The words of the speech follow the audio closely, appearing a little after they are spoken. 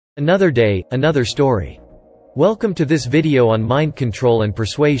Another day, another story. Welcome to this video on mind control and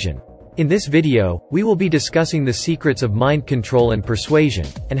persuasion. In this video, we will be discussing the secrets of mind control and persuasion,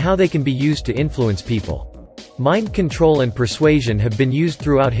 and how they can be used to influence people. Mind control and persuasion have been used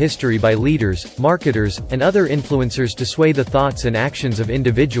throughout history by leaders, marketers, and other influencers to sway the thoughts and actions of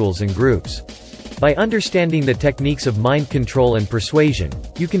individuals and groups. By understanding the techniques of mind control and persuasion,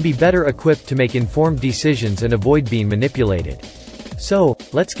 you can be better equipped to make informed decisions and avoid being manipulated. So,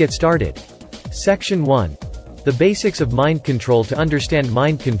 let's get started. Section 1. The basics of mind control. To understand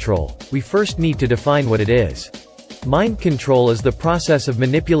mind control, we first need to define what it is. Mind control is the process of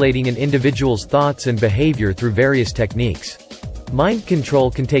manipulating an individual's thoughts and behavior through various techniques. Mind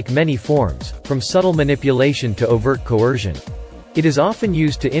control can take many forms, from subtle manipulation to overt coercion. It is often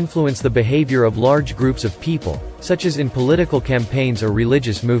used to influence the behavior of large groups of people, such as in political campaigns or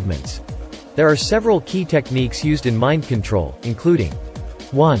religious movements. There are several key techniques used in mind control, including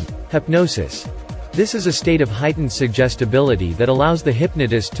 1. Hypnosis. This is a state of heightened suggestibility that allows the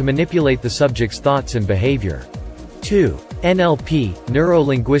hypnotist to manipulate the subject's thoughts and behavior. 2. NLP,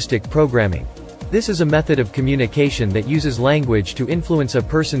 neuro-linguistic programming. This is a method of communication that uses language to influence a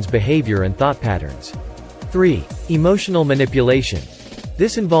person's behavior and thought patterns. 3. Emotional manipulation.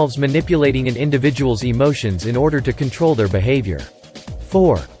 This involves manipulating an individual's emotions in order to control their behavior.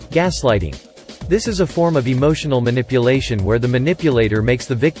 4. Gaslighting. This is a form of emotional manipulation where the manipulator makes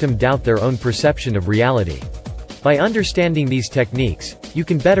the victim doubt their own perception of reality. By understanding these techniques, you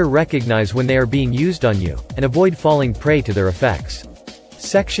can better recognize when they are being used on you, and avoid falling prey to their effects.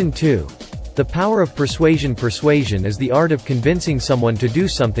 Section 2. The power of persuasion. Persuasion is the art of convincing someone to do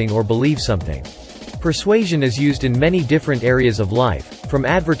something or believe something. Persuasion is used in many different areas of life, from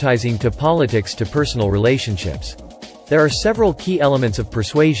advertising to politics to personal relationships. There are several key elements of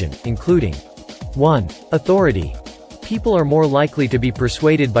persuasion, including 1. Authority. People are more likely to be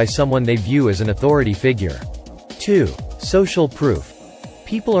persuaded by someone they view as an authority figure. 2. Social proof.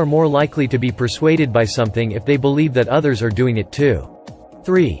 People are more likely to be persuaded by something if they believe that others are doing it too.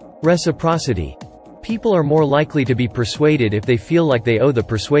 3. Reciprocity. People are more likely to be persuaded if they feel like they owe the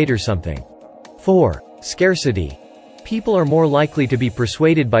persuader something. 4. Scarcity. People are more likely to be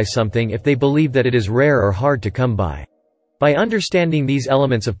persuaded by something if they believe that it is rare or hard to come by. By understanding these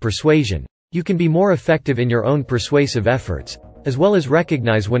elements of persuasion, you can be more effective in your own persuasive efforts, as well as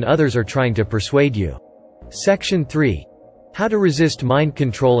recognize when others are trying to persuade you. Section 3. How to resist mind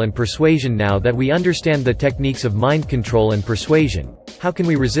control and persuasion. Now that we understand the techniques of mind control and persuasion, how can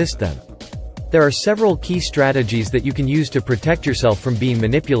we resist them? There are several key strategies that you can use to protect yourself from being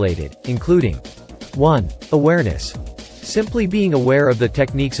manipulated, including 1. Awareness. Simply being aware of the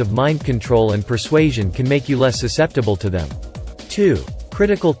techniques of mind control and persuasion can make you less susceptible to them. 2.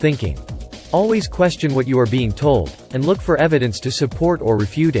 Critical thinking. Always question what you are being told, and look for evidence to support or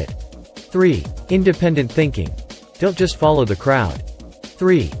refute it. 3. Independent thinking. Don't just follow the crowd.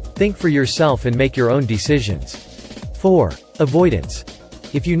 3. Think for yourself and make your own decisions. 4. Avoidance.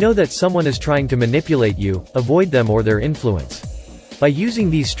 If you know that someone is trying to manipulate you, avoid them or their influence. By using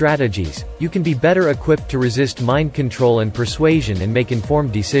these strategies, you can be better equipped to resist mind control and persuasion and make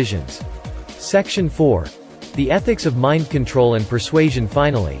informed decisions. Section 4. The ethics of mind control and persuasion.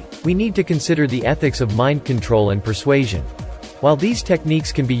 Finally, we need to consider the ethics of mind control and persuasion. While these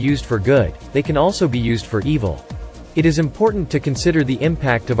techniques can be used for good, they can also be used for evil. It is important to consider the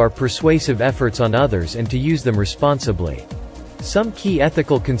impact of our persuasive efforts on others and to use them responsibly. Some key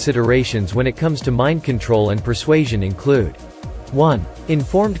ethical considerations when it comes to mind control and persuasion include 1.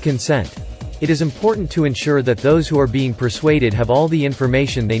 Informed consent. It is important to ensure that those who are being persuaded have all the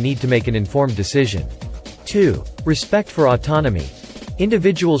information they need to make an informed decision. 2. Respect for autonomy.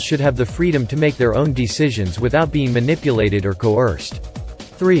 Individuals should have the freedom to make their own decisions without being manipulated or coerced.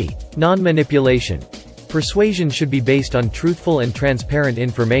 3. Non-manipulation. Persuasion should be based on truthful and transparent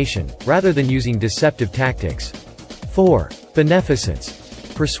information, rather than using deceptive tactics. 4. Beneficence.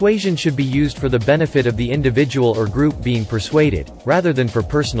 Persuasion should be used for the benefit of the individual or group being persuaded, rather than for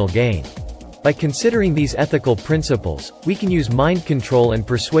personal gain. By considering these ethical principles, we can use mind control and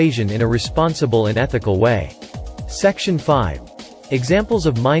persuasion in a responsible and ethical way. Section 5. Examples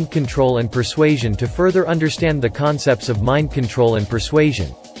of mind control and persuasion. To further understand the concepts of mind control and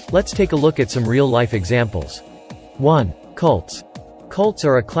persuasion, let's take a look at some real-life examples. 1. Cults. Cults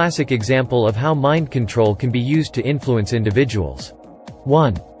are a classic example of how mind control can be used to influence individuals.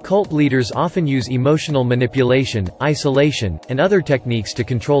 1. Cult leaders often use emotional manipulation, isolation, and other techniques to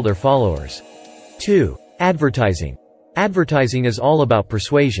control their followers. 2. Advertising. Advertising is all about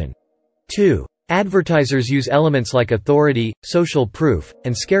persuasion. 2. Advertisers use elements like authority, social proof,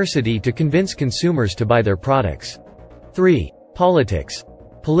 and scarcity to convince consumers to buy their products. 3. Politics.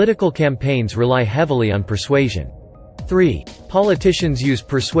 Political campaigns rely heavily on persuasion. 3. Politicians use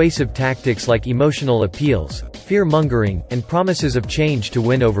persuasive tactics like emotional appeals, fear-mongering, and promises of change to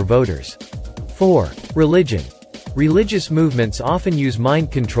win over voters. 4. Religion. Religious movements often use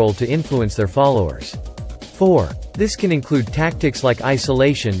mind control to influence their followers. 4. This can include tactics like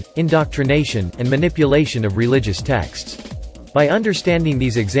isolation, indoctrination, and manipulation of religious texts. By understanding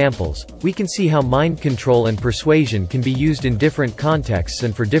these examples, we can see how mind control and persuasion can be used in different contexts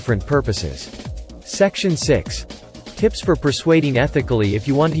and for different purposes. Section 6. Tips for persuading ethically. If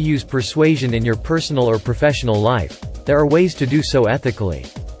you want to use persuasion in your personal or professional life, there are ways to do so ethically.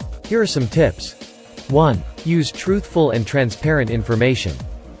 Here are some tips. 1. Use truthful and transparent information.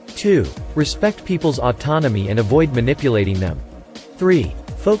 2. Respect people's autonomy and avoid manipulating them. 3.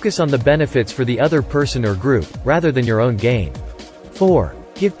 Focus on the benefits for the other person or group, rather than your own gain. 4.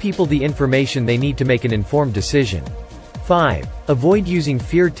 Give people the information they need to make an informed decision. 5. Avoid using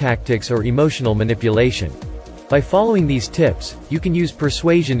fear tactics or emotional manipulation. By following these tips, you can use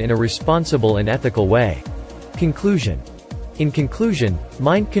persuasion in a responsible and ethical way. Conclusion. In conclusion,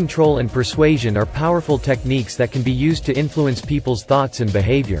 mind control and persuasion are powerful techniques that can be used to influence people's thoughts and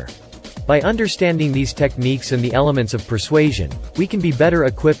behavior. By understanding these techniques and the elements of persuasion, we can be better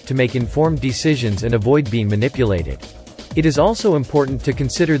equipped to make informed decisions and avoid being manipulated. It is also important to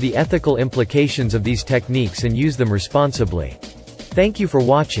consider the ethical implications of these techniques and use them responsibly. Thank you for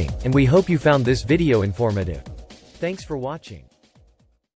watching, and we hope you found this video informative. Thanks for watching.